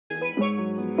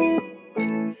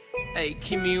Hey,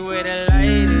 keep me where the light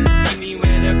is, keep me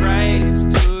where the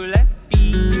brightest. Two left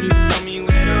feet, can you show me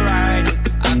where the ride is?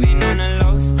 I've been on the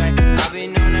low side, I've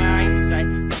been on the high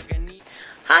side.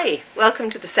 Hi, welcome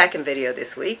to the second video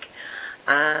this week.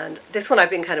 And this one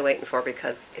I've been kind of waiting for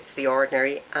because it's The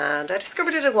Ordinary, and I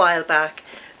discovered it a while back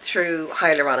through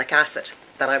hyaluronic acid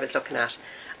that I was looking at.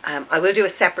 I will do a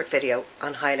separate video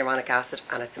on hyaluronic acid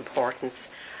and its importance.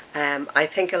 I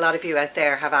think a lot of you out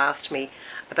there have asked me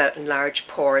about enlarged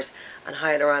pores, and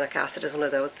hyaluronic acid is one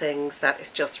of those things that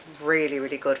is just really,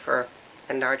 really good for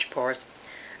enlarged pores.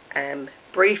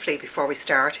 Briefly, before we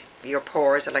start, your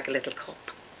pores are like a little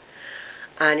cup,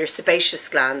 and your sebaceous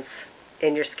glands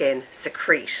in your skin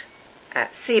secrete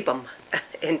sebum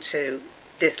into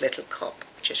this little cup,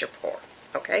 which is your pore,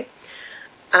 okay?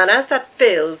 And as that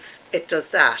fills, it does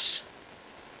that,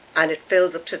 and it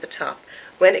fills up to the top.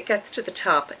 When it gets to the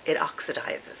top, it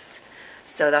oxidizes.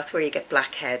 So that's where you get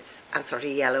blackheads and sort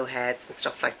of yellow heads and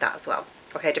stuff like that as well.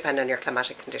 Okay, depending on your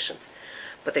climatic conditions.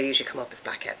 But they usually come up as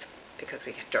blackheads because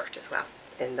we get dirt as well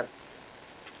in them.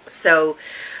 So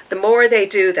the more they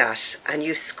do that, and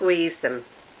you squeeze them,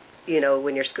 you know,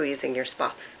 when you're squeezing your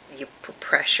spots, you put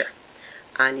pressure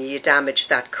and you damage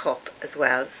that cup as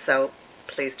well. So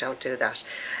please don't do that.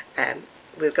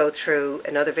 We'll go through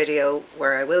another video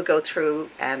where I will go through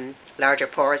larger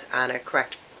pores and a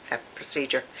correct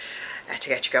procedure to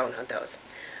get you going on those.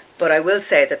 But I will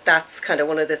say that that's kind of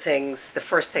one of the things, the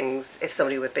first things, if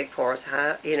somebody with big pores,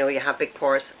 you know, you have big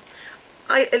pores.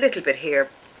 A little bit here,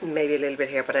 maybe a little bit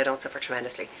here, but I don't suffer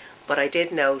tremendously. But I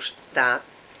did note that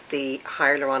the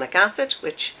hyaluronic acid,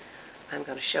 which I'm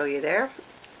going to show you there,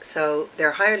 so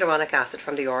their hyaluronic acid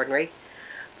from The Ordinary,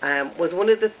 was one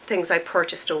of the things I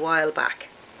purchased a while back.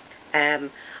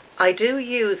 I do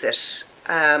use it,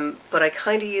 but I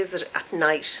kind of use it at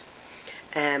night,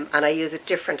 and I use a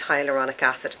different hyaluronic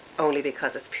acid only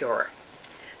because it's purer.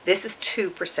 This is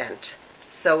 2%,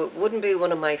 so it wouldn't be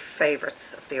one of my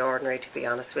favourites of The Ordinary, to be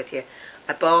honest with you.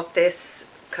 I bought this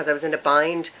because I was in a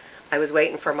bind. I was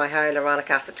waiting for my hyaluronic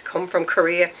acid to come from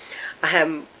Korea.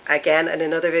 Again, in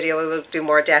another video I will do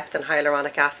more depth on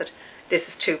hyaluronic acid. This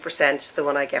is 2%, the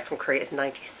one I get from Korea is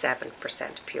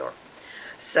 97% pure.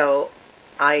 So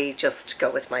I just go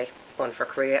with my one from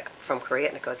Korea,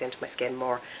 and it goes into my skin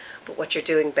more. But what you're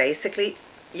doing basically,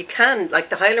 you can, like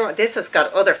the hyaluronic, this has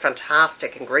got other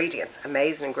fantastic ingredients,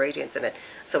 amazing ingredients in it.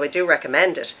 So I do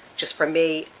recommend it. Just for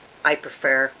me, I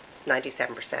prefer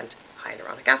 97%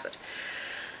 hyaluronic acid.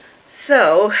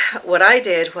 So what I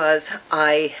did was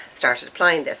I started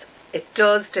applying this. It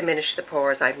does diminish the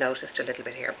pores, I've noticed a little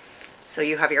bit here. So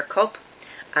you have your cup,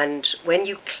 and when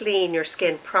you clean your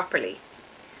skin properly,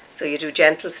 so you do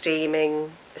gentle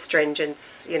steaming,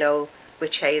 astringents, you know,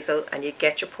 witch hazel, and you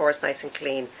get your pores nice and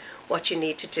clean, what you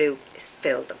need to do is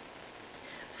fill them.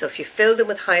 So if you fill them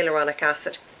with hyaluronic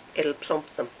acid, it'll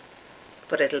plump them,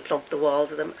 but it'll plump the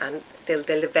walls of them, and they'll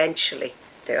eventually,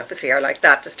 they obviously are like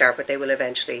that to start, but they will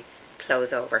eventually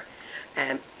close over.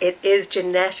 It is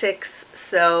genetics,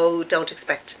 so don't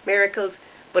expect miracles,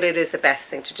 but it is the best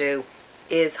thing to do,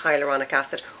 is hyaluronic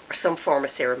acid or some form of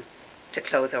serum to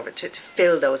close over, to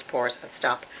fill those pores and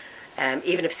stop.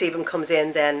 Even if sebum comes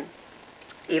in, then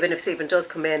even if sebum does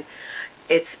come in,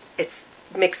 it's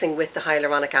mixing with the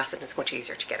hyaluronic acid, and it's much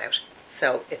easier to get out.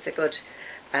 So it's a good,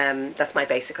 that's my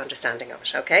basic understanding of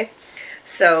it, okay?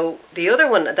 So the other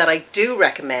one that I do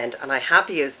recommend, and I have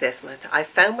used this, and I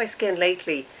found my skin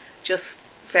lately just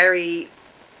very,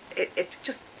 it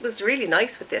just was really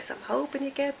nice with this. I'm hoping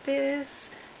you get this.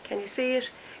 Can you see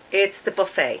it? It's the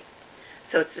buffet.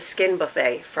 So it's the skin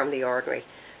buffet from The Ordinary.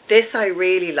 This I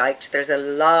really liked. There's a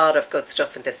lot of good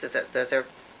stuff in this. There's a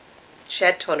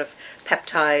shed ton of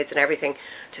peptides and everything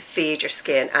to feed your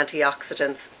skin,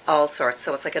 antioxidants, all sorts.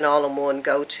 So it's like an all-in-one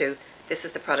go-to. This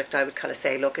is the product I would kind of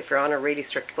say, look, if you're on a really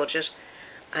strict budget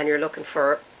and you're looking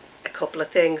for a couple of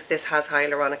things, this has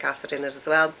hyaluronic acid in it as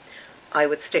well. I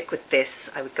would stick with this.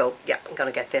 I would go, yeah, I'm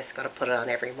going to get this, got to put it on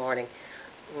every morning.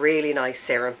 Really nice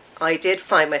serum. I did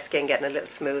find my skin getting a little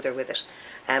smoother with it.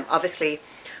 Obviously,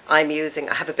 I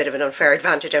have a bit of an unfair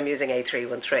advantage. I'm using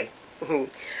A313.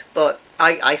 But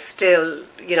I still,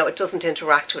 you know, it doesn't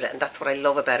interact with it, and that's what I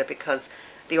love about it, because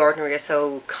The Ordinary are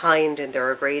so kind in their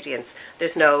ingredients.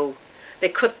 There's no, they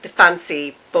cut the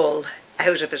fancy bull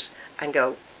out of it and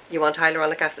go, you want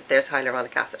hyaluronic acid? There's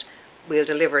hyaluronic acid. We'll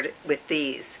deliver it with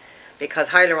these, because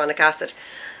hyaluronic acid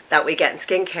that we get in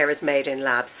skincare is made in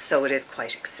labs, so it is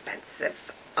quite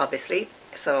expensive, obviously.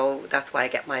 So that's why I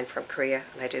get mine from Korea,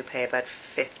 and I do pay about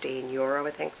 €15,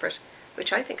 I think, for it,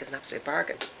 which I think is an absolute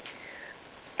bargain.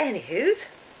 Anywho's,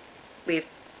 we've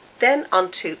then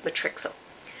onto Matrixyl.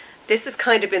 This has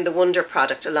kind of been the wonder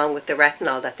product along with the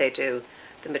retinol that they do,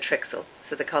 the matrixyl.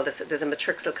 So they call this, there's a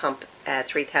matrixyl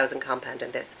 3000 compound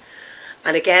in this.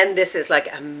 And again, this is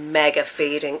like a mega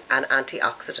feeding and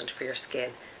antioxidant for your skin.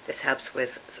 This helps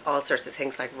with all sorts of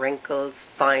things like wrinkles,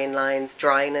 fine lines,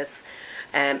 dryness.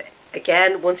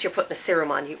 Again, once you're putting a serum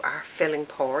on, you are filling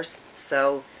pores.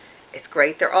 So it's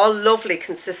great. They're all lovely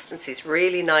consistencies,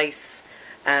 really nice.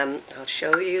 I'll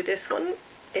show you this one.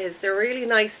 They're really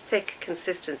nice thick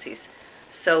consistencies.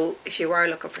 So if you are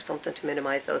looking for something to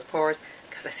minimize those pores,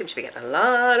 because I seem to be getting a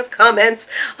lot of comments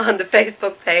on the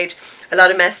Facebook page, a lot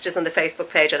of messages on the Facebook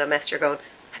page, and a messenger going,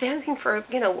 have you anything for,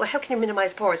 you know, how can you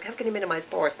minimize pores? How can you minimize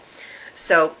pores?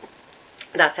 So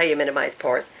that's how you minimize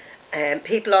pores.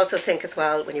 People also think as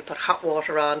well, when you put hot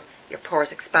water on, your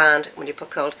pores expand. When you put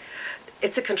cold,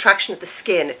 it's a contraction of the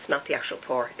skin. It's not the actual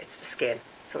pore, it's the skin.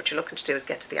 So what you're looking to do is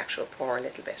get to the actual pore a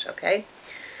little bit, okay?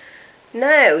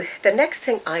 Now, the next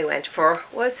thing I went for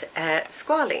was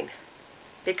squalene,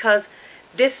 because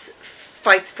this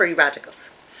fights free radicals.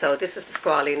 So this is the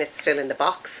squalene, it's still in the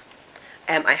box.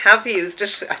 I have used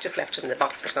it, I just left it in the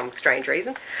box for some strange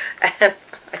reason. I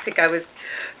think I was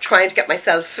trying to get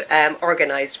myself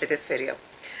organised for this video.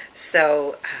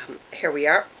 So here we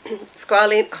are,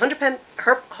 squalene,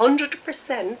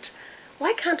 100%.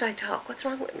 Why can't I talk? What's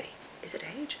wrong with me? Is it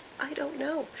age? I don't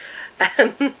know.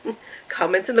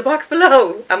 Comments in the box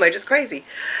below. Am I just crazy?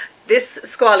 This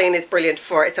squalene is brilliant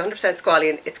for, it's 100%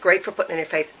 squalene. It's great for putting on your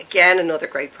face. Again, another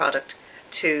great product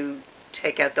to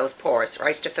take out those pores,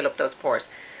 right? To fill up those pores.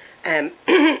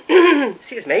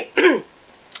 Excuse me.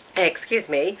 Excuse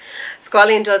me.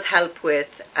 Squalene does help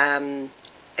with,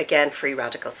 again, free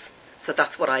radicals. So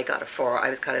that's what I got it for. I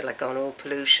was kind of like going, oh,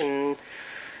 pollution,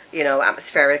 you know,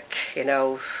 atmospheric, you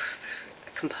know,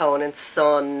 components,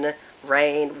 sun,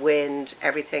 rain, wind,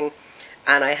 everything.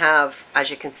 And I have,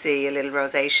 as you can see, a little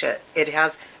rosacea. It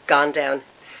has gone down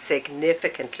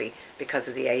significantly because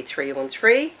of the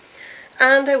A313.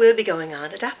 And I will be going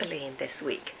on adapalene this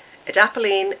week.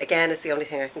 Adapalene, again, is the only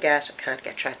thing I can get. I can't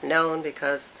get tretinoin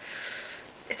because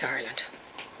it's Ireland.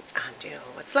 And you know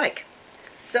what it's like.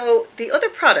 So the other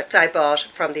product I bought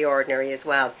from The Ordinary as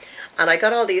well. And I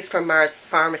got all these from Mars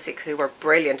Pharmacy, who were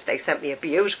brilliant. They sent me a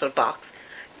beautiful box.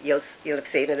 You'll have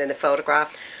seen it in the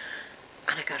photograph.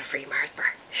 And I got a free Mars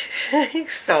bar.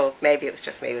 So maybe it was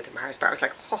just me with the Mars bar. I was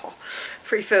like, oh,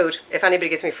 free food. If anybody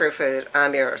gives me free food,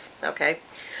 I'm yours. Okay.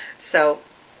 So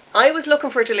I was looking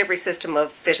for a delivery system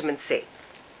of vitamin C.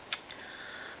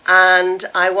 And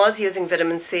I was using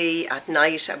vitamin C at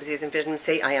night. I was using vitamin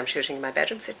C. I am shooting in my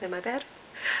bedroom, sitting in my bed.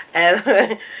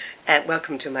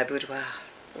 Welcome to my boudoir.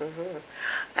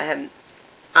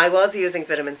 I was using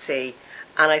vitamin C,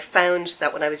 and I found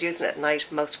that when I was using it at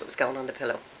night, most of it was going on the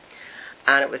pillow.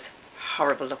 And it was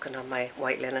horrible looking on my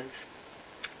white linens,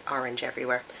 orange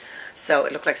everywhere. So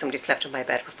it looked like somebody slept in my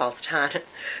bed with false tan.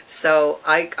 So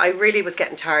I really was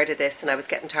getting tired of this, and I was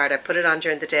getting tired. I put it on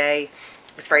during the day.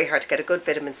 It was very hard to get a good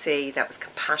vitamin C that was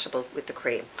compatible with the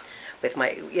cream, with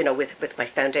my, you know, with my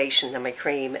foundation and my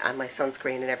cream and my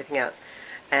sunscreen and everything else.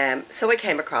 So I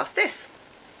came across this.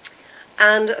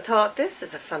 And I thought, this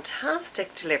is a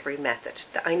fantastic delivery method.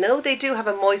 I know they do have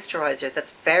a moisturiser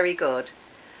that's very good.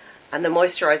 And the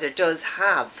moisturiser does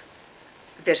have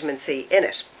vitamin C in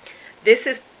it. This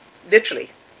is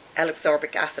literally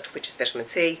L-ascorbic acid, which is vitamin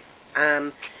C.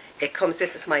 It comes,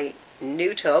 this is my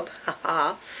new tub.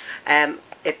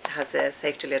 It has a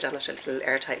safety lid on it, a little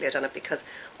airtight lid on it, because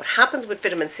what happens with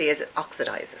vitamin C is it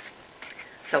oxidizes.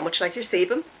 So much like your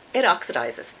sebum, it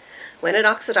oxidizes. When it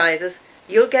oxidizes,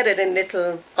 you'll get it in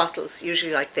little bottles,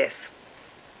 usually like this.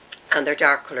 And they're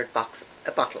dark coloured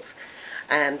bottles.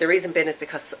 The reason being is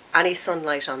because any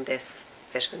sunlight on this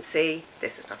vitamin C,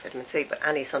 this is not vitamin C, but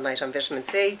any sunlight on vitamin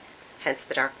C, hence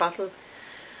the dark bottle,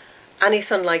 any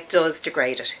sunlight does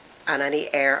degrade it, and any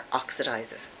air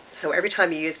oxidizes. So every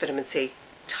time you use vitamin C,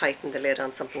 tighten the lid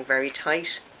on something very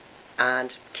tight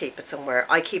and keep it somewhere.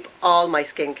 I keep all my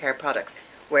skincare products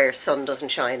where sun doesn't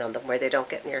shine on them, where they don't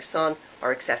get near sun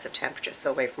or excessive temperatures,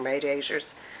 so away from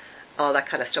radiators, all that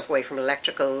kind of stuff, away from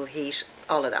electrical heat,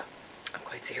 all of that. I'm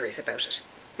quite serious about it.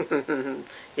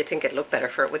 You'd think it'd look better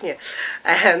for it, wouldn't you?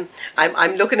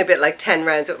 I'm looking a bit like 10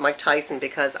 rounds with Mike Tyson,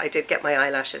 because I did get my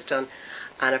eyelashes done.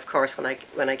 And of course,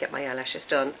 when I get my eyelashes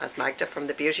done, as Magda from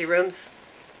the beauty rooms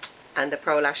and the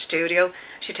Pro Lash Studio,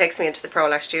 she takes me into the Pro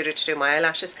Lash Studio to do my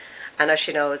eyelashes. And as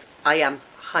she knows, I am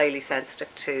highly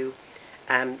sensitive to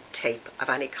tape of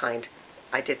any kind.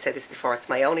 I did say this before, it's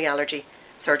my only allergy,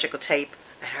 surgical tape.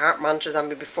 I had heart monitors on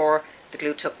me before, the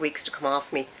glue took weeks to come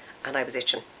off me, and I was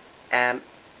itching. I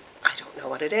don't know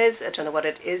what it is. I don't know what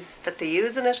it is that they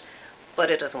use in it, but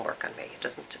it doesn't work on me. It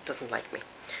doesn't like me.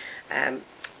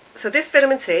 So this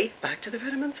vitamin C, back to the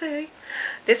vitamin C.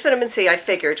 This vitamin C I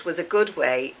figured was a good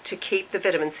way to keep the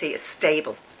vitamin C as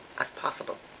stable as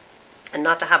possible, and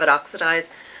not to have it oxidize,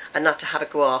 and not to have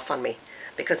it go off on me.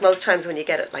 Because most times when you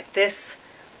get it like this,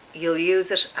 you'll use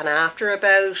it, and after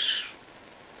about,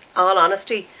 all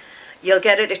honesty, you'll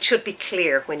get it. It should be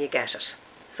clear when you get it.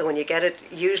 So when you get it,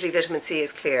 usually vitamin C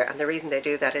is clear, and the reason they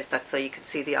do that is that so you can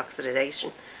see the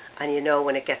oxidation, and you know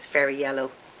when it gets very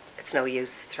yellow, it's no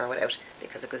use, throw it out,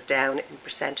 because it goes down in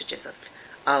percentages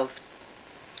of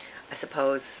I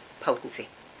suppose, potency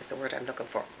is the word I'm looking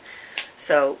for.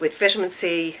 So with vitamin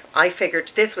C, I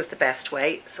figured this was the best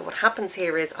way. So what happens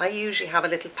here is I usually have a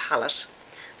little pallet.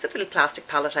 It's a little plastic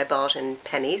pallet I bought in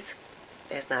Pennies.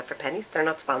 There's an ad for Pennies. They're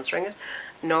not sponsoring it.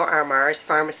 Nor are Mars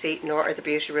Pharmacy, nor are the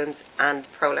Beauty Rooms and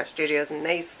ProLash Studios in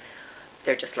Nace.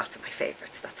 They're just lots of my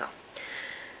favourites, that's all.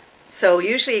 So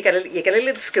usually you get a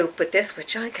little scoop with this,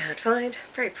 which I can't find.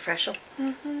 Very professional.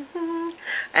 You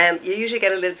usually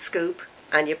get a little scoop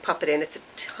and you pop it in. It's a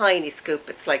tiny scoop.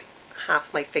 It's like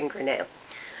half my fingernail.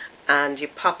 And I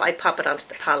pop it onto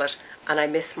the palette, and I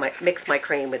mix my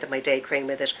cream with it, my day cream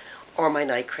with it, or my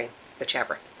night cream,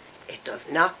 whichever. It does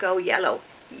not go yellow.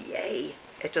 Yay.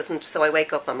 It doesn't. So I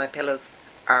wake up and my pillows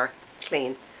are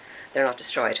clean. They're not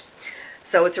destroyed.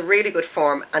 So it's a really good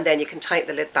form, and then you can tighten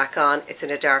the lid back on. It's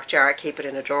in a dark jar, keep it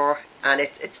in a drawer, and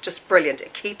it's just brilliant.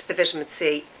 It keeps the vitamin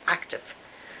C active,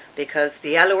 because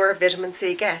the yellower vitamin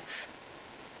C gets,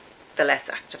 the less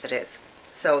active it is.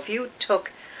 So if you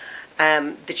took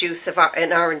the juice of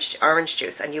an orange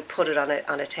juice and you put it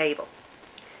on a table,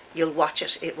 you'll watch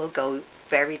it. It will go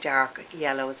very dark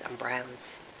yellows and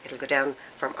browns. It'll go down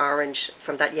from orange,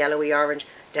 from that yellowy orange,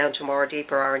 down to more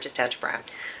deeper oranges, down to brown.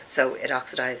 So it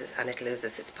oxidizes and it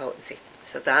loses its potency.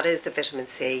 So that is the vitamin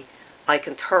C. I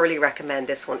can thoroughly recommend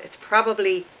this one. It's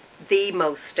probably the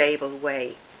most stable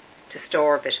way to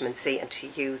store vitamin C and to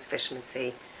use vitamin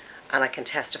C. And I can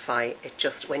testify, it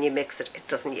just, when you mix it, it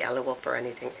doesn't yellow up or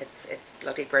anything. It's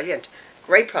bloody brilliant.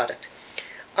 Great product.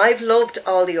 I've loved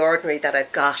all the Ordinary that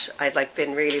I've got. I've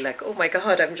been really like, oh my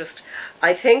God,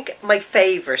 I think my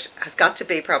favourite has got to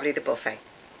be probably the Buffet.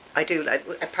 I do,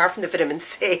 apart from the vitamin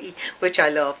C, which I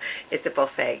love, is the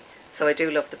Buffet. So I do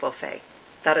love the Buffet.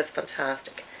 That is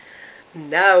fantastic.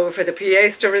 Now for the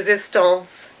pièce de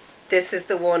résistance. This is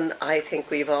the one I think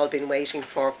we've all been waiting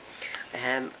for.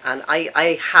 And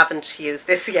I haven't used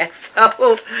this yet,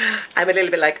 so I'm a little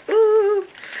bit like, ooh.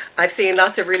 I've seen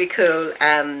lots of really cool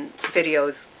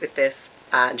videos with this,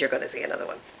 and you're going to see another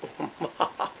one.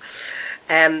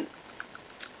 And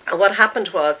what happened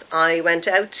was I went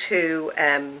out to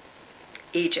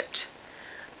Egypt,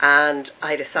 and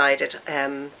I decided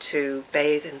to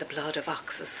bathe in the blood of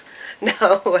oxes.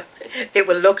 Now, it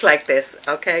will look like this,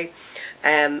 okay?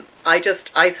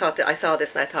 I thought that I saw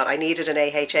this and I thought I needed an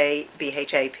AHA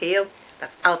BHA peel.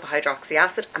 That's alpha hydroxy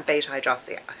acid and beta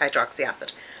hydroxy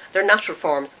acid. They're natural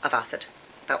forms of acid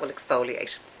that will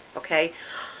exfoliate, okay?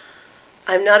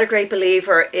 I'm not a great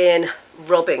believer in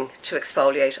rubbing to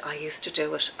exfoliate. I used to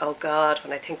do it. Oh God,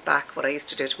 when I think back what I used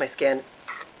to do to my skin.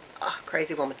 Oh,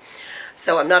 crazy woman.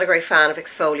 So I'm not a great fan of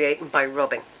exfoliating by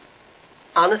rubbing.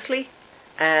 Honestly,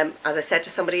 as I said to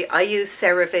somebody, I use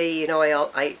CeraVe. You know,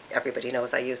 everybody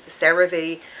knows I use the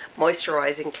CeraVe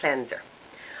moisturising cleanser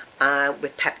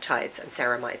with peptides and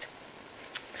ceramides.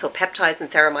 So peptides and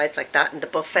ceramides like that in the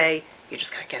Buffet, you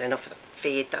just can't get enough of them.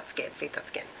 Feed that skin, feed that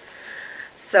skin.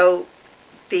 So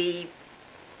the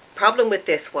problem with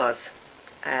this was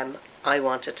I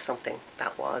wanted something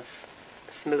that was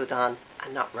smooth on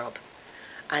and not rub.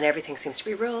 And everything seems to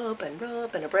be rub and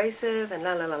abrasive and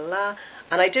la la la la.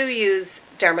 And I do use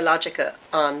Dermalogica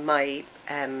on my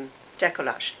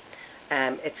décollage.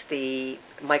 It's the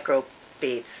micro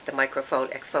beads, the micro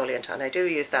exfoliant, and I do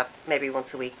use that maybe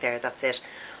once a week there, that's it.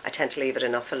 I tend to leave it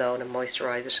enough alone and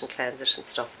moisturise it and cleanse it and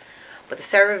stuff. But the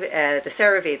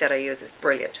CeraVe that I use is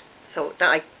brilliant. So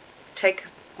I take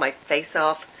my face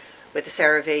off with the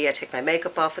CeraVe, I take my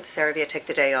makeup off with the CeraVe, I take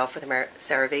the day off with the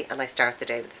CeraVe, and I start the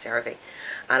day with the CeraVe.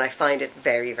 And I find it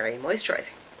very, very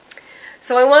moisturising.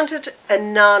 So I wanted a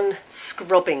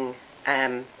non-scrubbing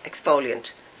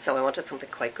exfoliant. So I wanted something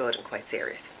quite good and quite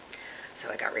serious. So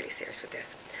I got really serious with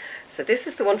this. So this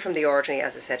is the one from The Ordinary.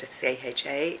 As I said, it's the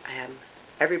AHA.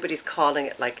 Everybody's calling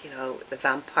it, like, you know, the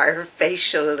vampire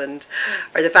facial or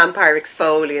the vampire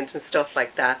exfoliant and stuff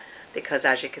like that. Because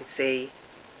as you can see,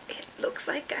 it looks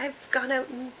like I've gone out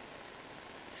and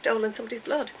stolen somebody's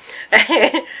blood.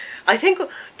 I think,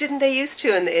 didn't they used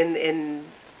to in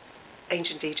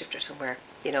ancient Egypt or somewhere,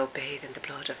 you know, bathe in the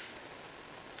blood of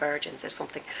virgins or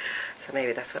something. So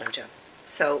maybe that's what I'm doing.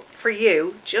 So for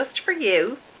you, just for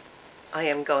you, I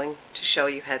am going to show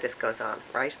you how this goes on,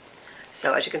 right?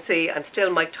 So as you can see, I'm still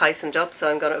Mike Tyson'd up,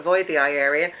 so I'm going to avoid the eye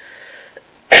area.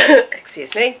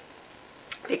 Excuse me.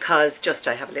 Because just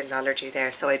I have a little allergy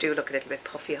there, so I do look a little bit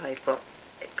puffy-eyed, but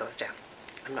it goes down.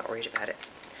 I'm not worried about it.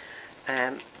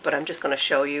 But I'm just going to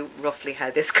show you roughly how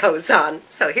this goes on.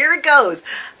 So here it goes.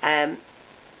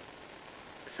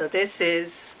 So this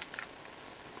is,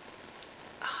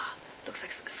 looks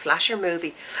like a slasher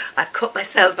movie. I've cut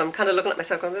myself. I'm kind of looking at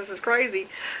myself going, this is crazy.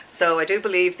 So I do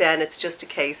believe then it's just a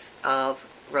case of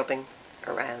rubbing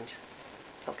around.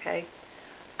 Okay?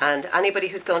 And anybody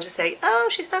who's going to say, oh,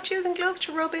 she's not using gloves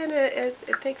to rub in a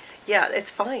thing. Yeah, it's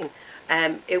fine.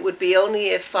 It would be only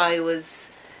if I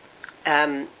was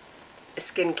a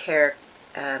skincare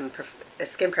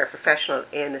professional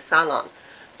in a salon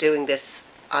doing this.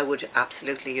 I would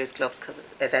absolutely use gloves, because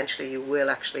eventually you will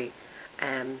actually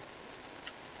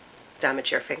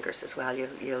damage your fingers as well.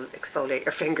 You'll exfoliate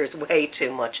your fingers way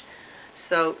too much.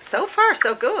 So far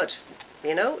so good.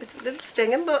 You know, it's a little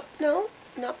stinging, but no,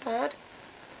 not bad.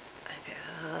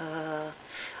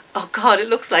 Oh God, it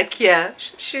looks like, yeah,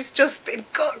 she's just been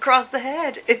cut across the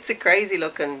head. It's a crazy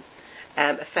looking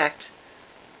effect.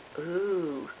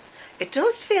 Ooh, it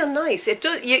does feel nice. It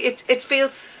does.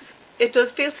 It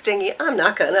does feel stingy. I'm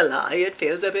not gonna lie, it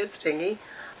feels a bit stingy.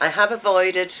 I have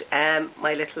avoided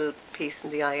my little piece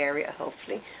in the eye area,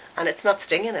 hopefully, and it's not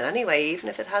stinging it anyway. Even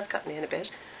if it has gotten in a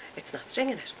bit, it's not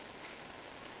stinging it.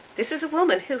 This is a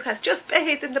woman who has just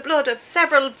bathed in the blood of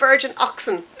several virgin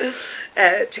oxen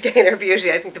to gain her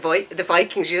beauty. I think the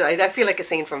Vikings, I feel like a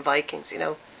scene from Vikings, you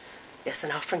know. Yes,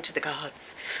 an offering to the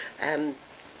gods.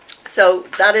 So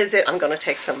that is it. I'm going to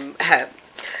take some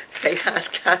fake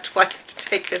hand wipes to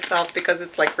take this off, because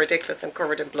it's like ridiculous and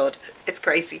covered in blood. It's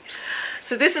crazy.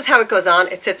 So this is how it goes on.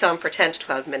 It sits on for 10 to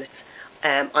 12 minutes.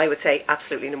 I would say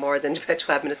absolutely no more than about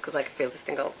 12 minutes, because I can feel this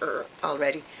thing going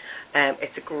already.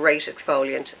 It's a great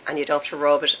exfoliant, and you don't have to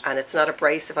rub it, and it's not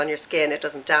abrasive on your skin. It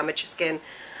doesn't damage your skin.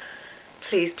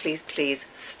 Please, please, please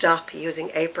stop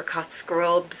using apricot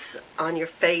scrubs on your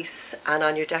face and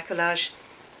on your décollage.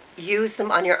 Use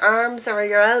them on your arms or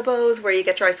your elbows where you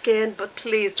get dry skin, but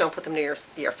please don't put them near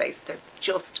your face. They're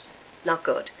just not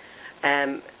good.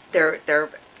 They're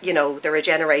you know, they're a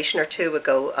generation or two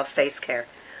ago of face care.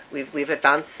 We've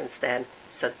advanced since then.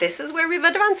 So this is where we've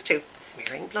advanced to,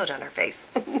 smearing blood on our face.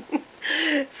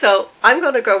 So I'm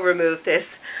going to go remove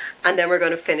this, and then we're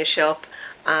going to finish up,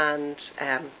 and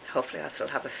hopefully I'll still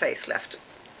have a face left.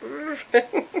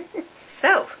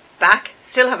 So back,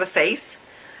 still have a face.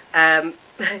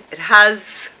 It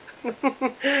has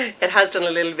it has done a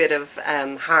little bit of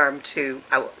harm to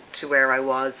where I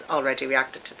was already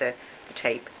reacted to the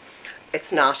tape.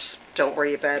 It's not, don't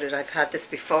worry about it. I've had this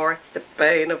before. It's the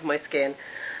bane of my skin.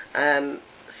 And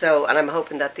I'm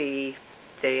hoping that the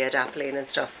adapalene and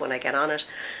stuff, when I get on it,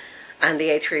 and the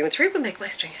A313 will make my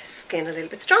skin a little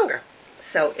bit stronger.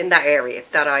 So in that area,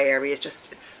 that eye area is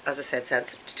just, it's, as I said,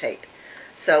 sensitive to tape.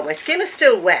 So my skin is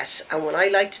still wet, and what I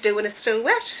like to do when it's still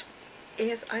wet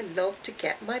is I love to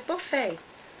get my buffet.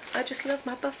 I just love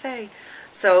my buffet.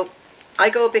 So I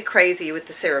go a bit crazy with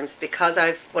the serums, because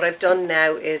what I've done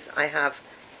now is I have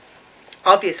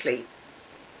obviously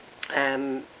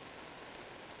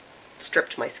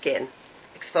stripped my skin,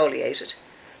 exfoliated.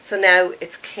 So now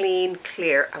it's clean,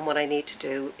 clear, and what I need to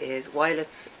do is, while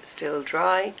it's still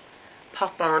dry,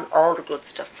 pop on all the good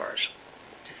stuff for it,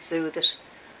 to soothe it,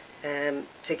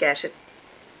 to get it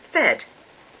fed.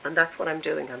 And that's what I'm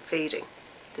doing. I'm feeding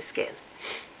the skin.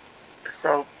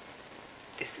 So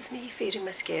this is me feeding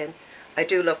my skin. I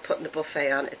do love putting the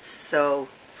buffet on. It's so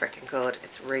freaking good.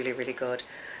 It's really, really good.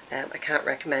 I can't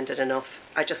recommend it enough.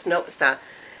 I just noticed that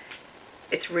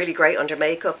it's really great under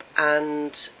makeup,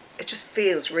 and it just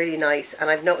feels really nice.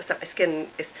 And I've noticed that my skin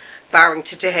is, barring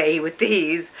today with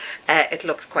these, it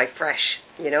looks quite fresh,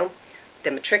 you know.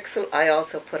 The Matrixyl I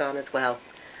also put on as well.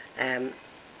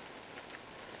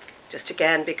 Just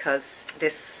again, because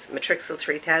this Matrixyl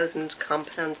 3000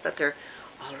 compound that they're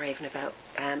all raving about,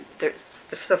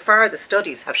 so far the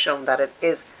studies have shown that it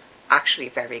is actually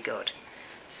very good.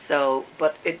 So,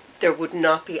 but there would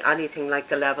not be anything like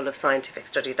the level of scientific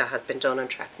study that has been done on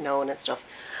tretinoin and stuff.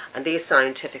 And these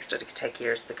scientific studies take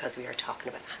years, because we are talking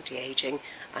about anti-aging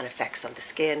and effects on the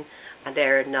skin, and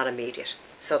they're not immediate.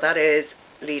 So that is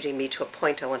leading me to a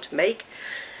point I want to make.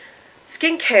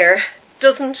 Skincare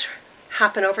doesn't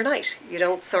happen overnight. You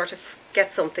don't sort of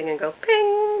get something and go,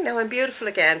 ping, now I'm beautiful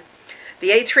again. The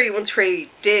A313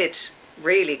 did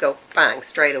really go bang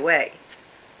straight away.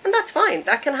 And that's fine,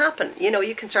 that can happen. You know,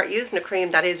 you can start using a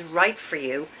cream that is right for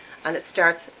you, and it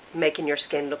starts making your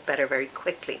skin look better very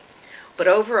quickly. But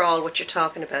overall, what you're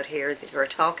talking about here is that you're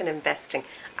talking investing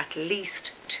at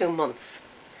least 2 months.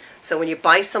 So when you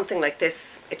buy something like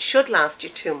this, it should last you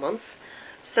 2 months.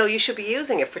 So you should be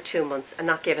using it for 2 months and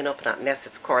not giving up on it, unless,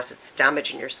 of course, it's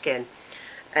damaging your skin.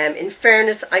 In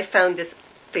fairness, I found this,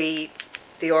 the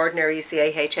Ordinary's, the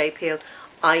AHA peel,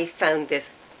 I found this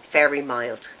very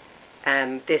mild.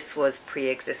 This was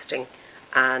pre-existing,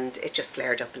 and it just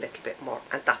flared up a little bit more,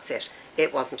 and that's it.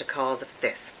 It wasn't a cause of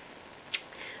this.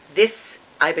 This,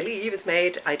 I believe, is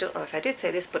made, I don't know if I did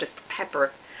say this, but it's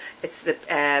pepper. It's the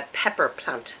pepper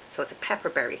plant, so it's a pepper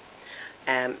berry.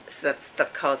 So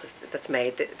that's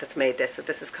made this. So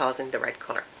this is causing the red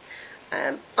colour.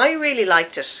 I really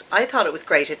liked it. I thought it was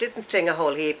great. It didn't sting a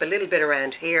whole heap. A little bit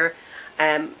around here.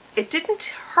 It didn't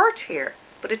hurt here,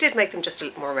 but it did make them just a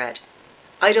little more red.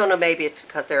 I don't know. Maybe it's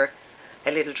because they're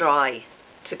a little dry.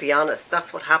 To be honest,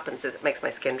 that's what happens. Is it makes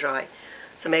my skin dry.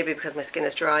 So maybe because my skin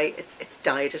is dry, it's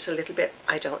dyed it a little bit.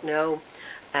 I don't know.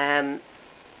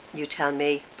 You tell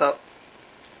me. But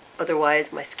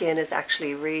otherwise, my skin is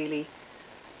actually really,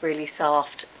 really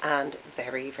soft and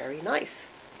very, very nice.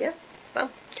 Yeah,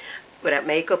 well, without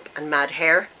makeup and mad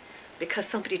hair, because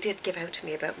somebody did give out to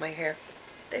me about my hair.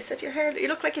 They said, your hair, you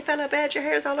look like you fell out of bed, your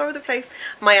hair's all over the place.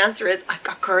 My answer is, I've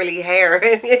got curly hair.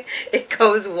 It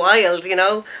goes wild, you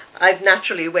know. I've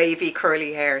naturally wavy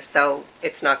curly hair, so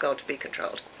it's not going to be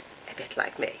controlled. A bit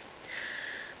like me.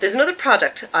 There's another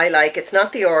product I like. It's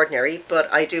not the Ordinary, but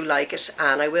I do like it,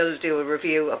 and I will do a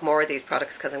review of more of these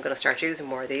products because I'm going to start using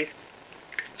more of these.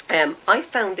 I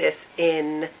found this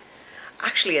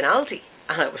actually in Aldi,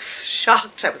 and I was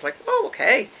shocked. I was like, oh,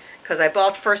 okay. Because I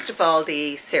bought, first of all,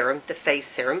 the serum, the face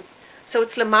serum. So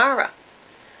it's Lamara.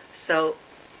 So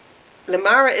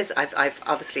Lamara is, I've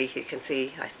obviously, you can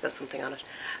see I spilled something on it.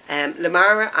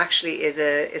 Lamara actually is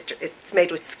it's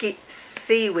made with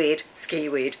seaweed.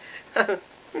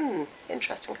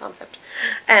 Interesting concept.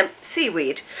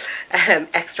 Seaweed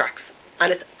extracts,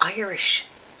 and it's Irish,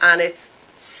 and it's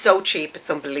so cheap, it's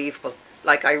unbelievable.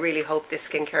 Like, I really hope this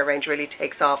skincare range really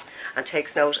takes off and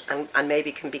takes note, and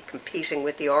maybe can be competing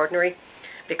with the Ordinary,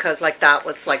 because like that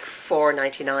was like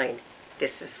 $4.99.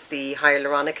 This is the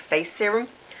hyaluronic face serum.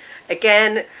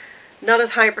 Again, not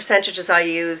as high a percentage as I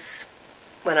use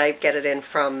when I get it in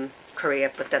from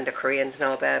Korea, but then the Koreans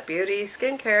know about beauty,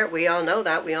 skincare. We all know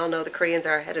that. We all know the Koreans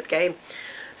are ahead of the game.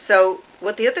 So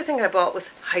the other thing I bought was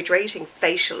hydrating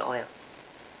facial oil.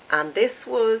 And this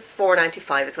was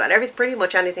 $4.95 as well. Pretty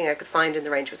much anything I could find in the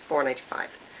range was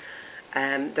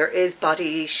 $4.95. There is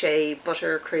body shea,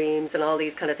 butter creams and all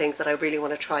these kind of things that I really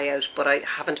want to try out, but I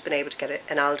haven't been able to get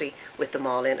an Aldi with them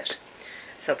all in it.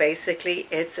 So basically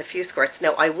it's a few squirts.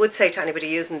 Now I would say to anybody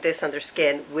using this on their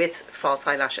skin with false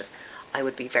eyelashes, I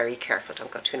would be very careful,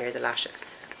 don't go too near the lashes.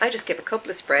 I just give a couple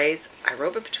of sprays, I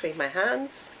rub it between my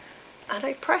hands and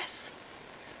I press.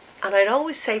 And I'd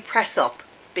always say press up,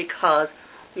 because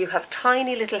you have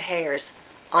tiny little hairs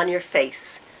on your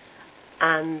face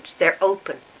and they're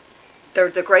open. They're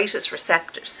the greatest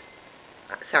receptors.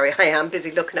 Sorry, I am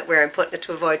busy looking at where I'm putting it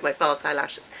to avoid my false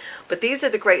eyelashes. But these are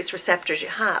the greatest receptors you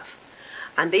have.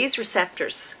 And these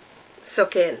receptors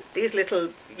suck in, these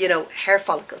little, hair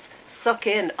follicles, suck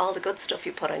in all the good stuff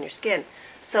you put on your skin.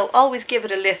 So always give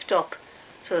it a lift up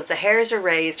so that the hairs are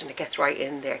raised and it gets right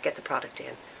in there, get the product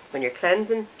in. When you're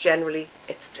cleansing, generally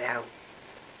it's down.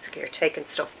 So you're taking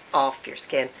stuff off your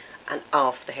skin and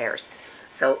off the hairs.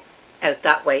 So out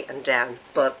that way and down.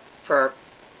 But for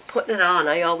putting it on,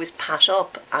 I always pat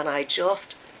up, and I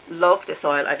just love this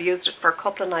oil. I've used it for a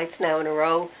couple of nights now in a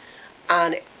row,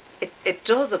 and it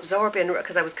does absorb in,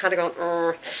 because I was kind of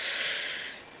going,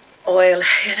 oil,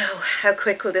 how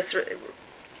quick will this,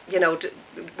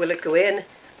 will it go in?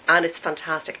 And it's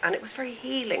fantastic, and it was very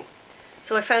healing.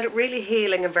 So I found it really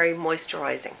healing and very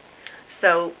moisturising.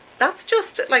 So that's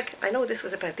just, like, I know this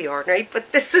was about the Ordinary,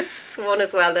 but this is one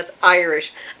as well that's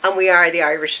Irish, and we are the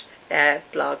Irish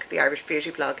blog, the Irish Beauty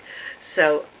blog.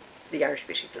 So, the Irish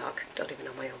Beauty blog, don't even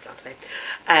know my own blog's name.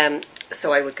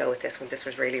 So I would go with this one. This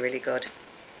was really, really good.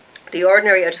 The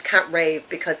Ordinary, I just can't rave,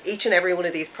 because each and every one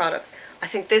of these products, I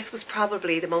think this was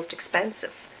probably the most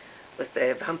expensive, was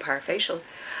the Vampire Facial.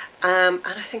 And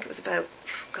I think it was about,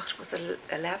 gosh, was it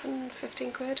 11,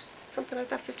 15 quid? Something like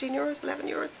that, 15 euros, 11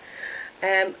 euros.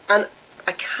 And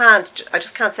I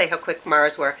just can't say how quick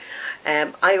Mars were.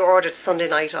 I ordered Sunday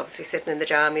night, obviously sitting in the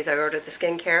jammies. I ordered the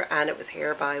skincare and it was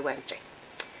here by Wednesday.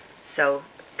 So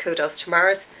kudos to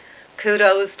Mars,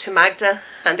 kudos to Magda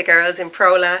and the girls in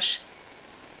Pro Lash.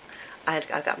 I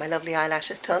got my lovely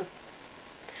eyelashes done.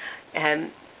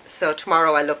 So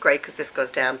tomorrow I look great because this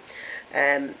goes down.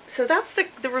 So that's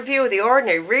the review of the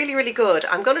Ordinary. Really, really good.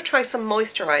 I'm going to try some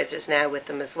moisturisers now with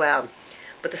them as well.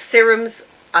 But the serums,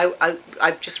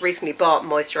 I've just recently bought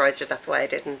moisturiser. That's why I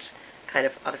didn't kind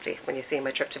of, obviously, when you see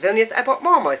my trip to Vilnius, I bought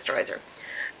more moisturiser.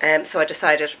 So I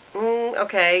decided,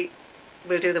 okay,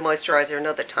 we'll do the moisturiser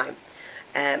another time.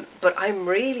 But I'm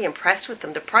really impressed with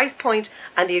them. The price point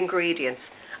and the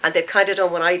ingredients. And they've kind of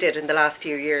done what I did in the last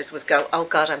few years, was go, oh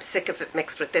God, I'm sick of it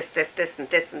mixed with this, this, this, and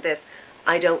this, and this.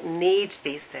 I don't need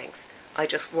these things. I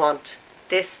just want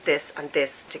this, this, and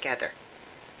this together.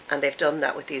 And they've done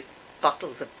that with these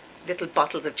bottles of, little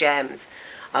bottles of gems,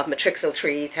 of Matrixyl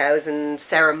 3000,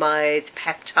 ceramides,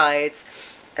 peptides,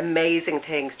 amazing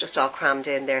things, just all crammed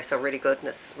in there. So really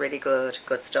goodness, really good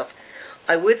stuff.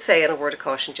 I would say, in a word of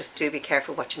caution, just do be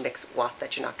careful what you mix with what,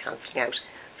 that you're not cancelling out.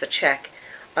 So check.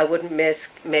 I wouldn't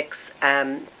mix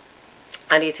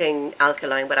anything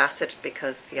alkaline with acid,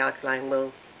 because the alkaline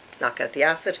will knock out the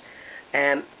acid.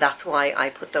 That's why I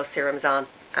put those serums on.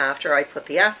 After I put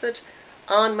the acid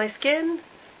on my skin,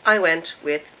 I went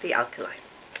with the alkaline.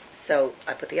 So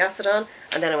I put the acid on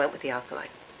and then I went with the alkaline.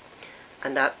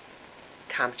 And that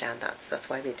calms down that. So that's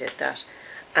why we did that.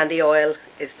 And the oil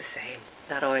is the same.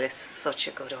 That oil is such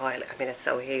a good oil. I mean, it's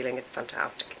so healing. It's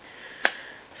fantastic.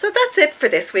 So that's it for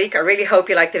this week. I really hope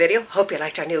you liked the video. Hope you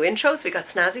liked our new intros. We got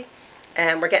snazzy.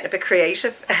 We're getting a bit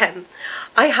creative.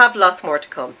 I have lots more to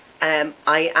come.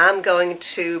 I am going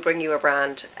to bring you a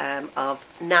brand of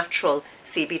natural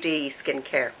CBD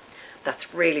skincare.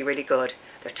 That's really, really good.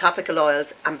 They're topical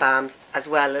oils and balms, as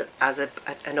well as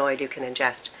an oil you can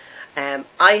ingest.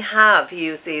 I have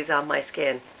used these on my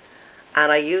skin,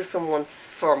 and I used them once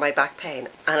for my back pain,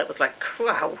 and it was like,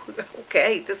 wow,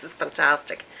 okay, this is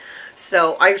fantastic.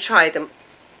 So I tried them.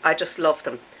 I just love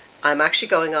them. I'm actually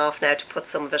going off now to put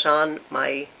some of it on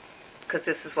my, because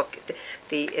this is what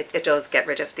it does get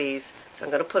rid of these. So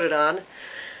I'm going to put it on,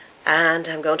 and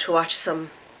I'm going to watch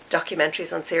some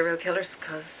documentaries on serial killers,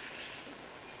 because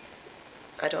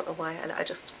I don't know why, I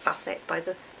just fascinated by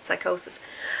the psychosis.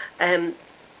 And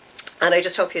I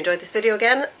just hope you enjoyed this video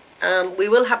again. We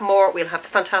will have more. We'll have the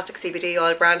fantastic CBD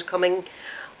oil brand coming.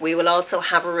 We will also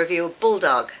have a review of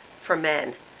Bulldog for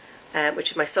men,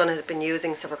 which my son has been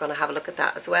using, so we're going to have a look at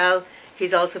that as well.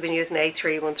 He's also been using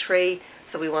A313,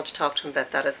 so we want to talk to him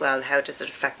about that as well. How does it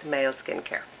affect the male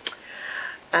skincare?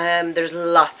 There's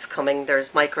lots coming. There's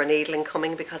microneedling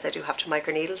coming, because I do have to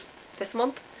microneedle this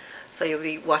month. So you'll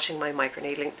be watching my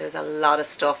microneedling. There's a lot of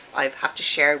stuff I have to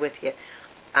share with you.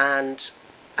 And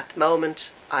at the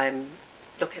moment, I'm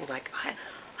looking like,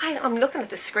 I'm looking at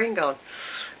the screen going,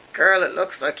 girl, it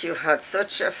looks like you had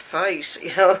such a fight.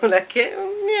 You know, like,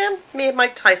 yeah, me and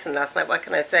Mike Tyson last night, what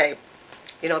can I say?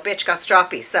 You know, a bitch got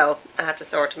stroppy, so I had to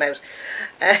sort him out.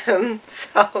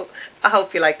 So I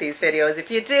hope you like these videos. If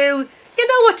you do, you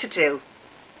know what to do.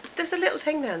 There's a little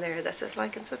thing down there that says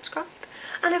like and subscribe.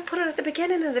 And I've put it at the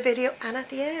beginning of the video and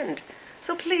at the end.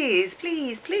 So please,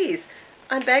 please, please,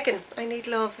 I'm begging. I need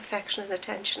love, affection and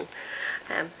attention.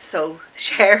 So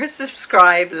share,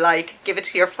 subscribe, like, give it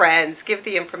to your friends, give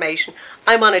the information.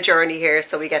 I'm on a journey here,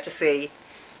 so we get to see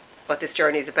what this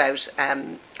journey is about.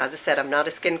 As I said, I'm not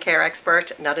a skincare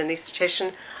expert, not an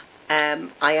esthetician.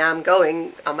 I am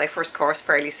going on my first course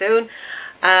fairly soon.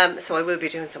 So I will be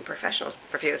doing some professional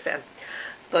reviews then.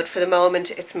 But for the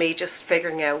moment, it's me just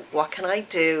figuring out what can I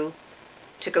do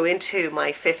to go into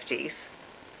my 50s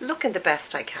looking the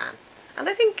best I can. And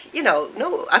I think, you know,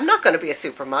 no, I'm not going to be a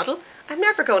supermodel. I'm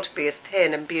never going to be as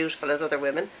thin and beautiful as other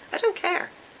women. I don't care.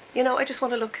 You know, I just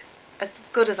want to look as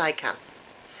good as I can.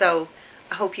 So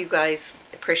I hope you guys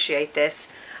appreciate this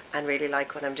and really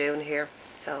like what I'm doing here.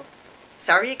 So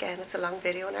sorry again, it's a long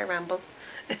video and I ramble.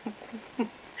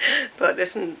 But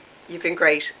listen, you've been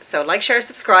great. So like, share,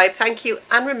 subscribe. Thank you.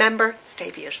 And remember,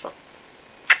 stay beautiful.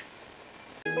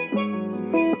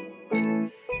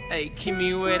 Hey, keep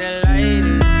me where the light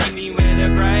is, keep me where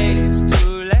the bright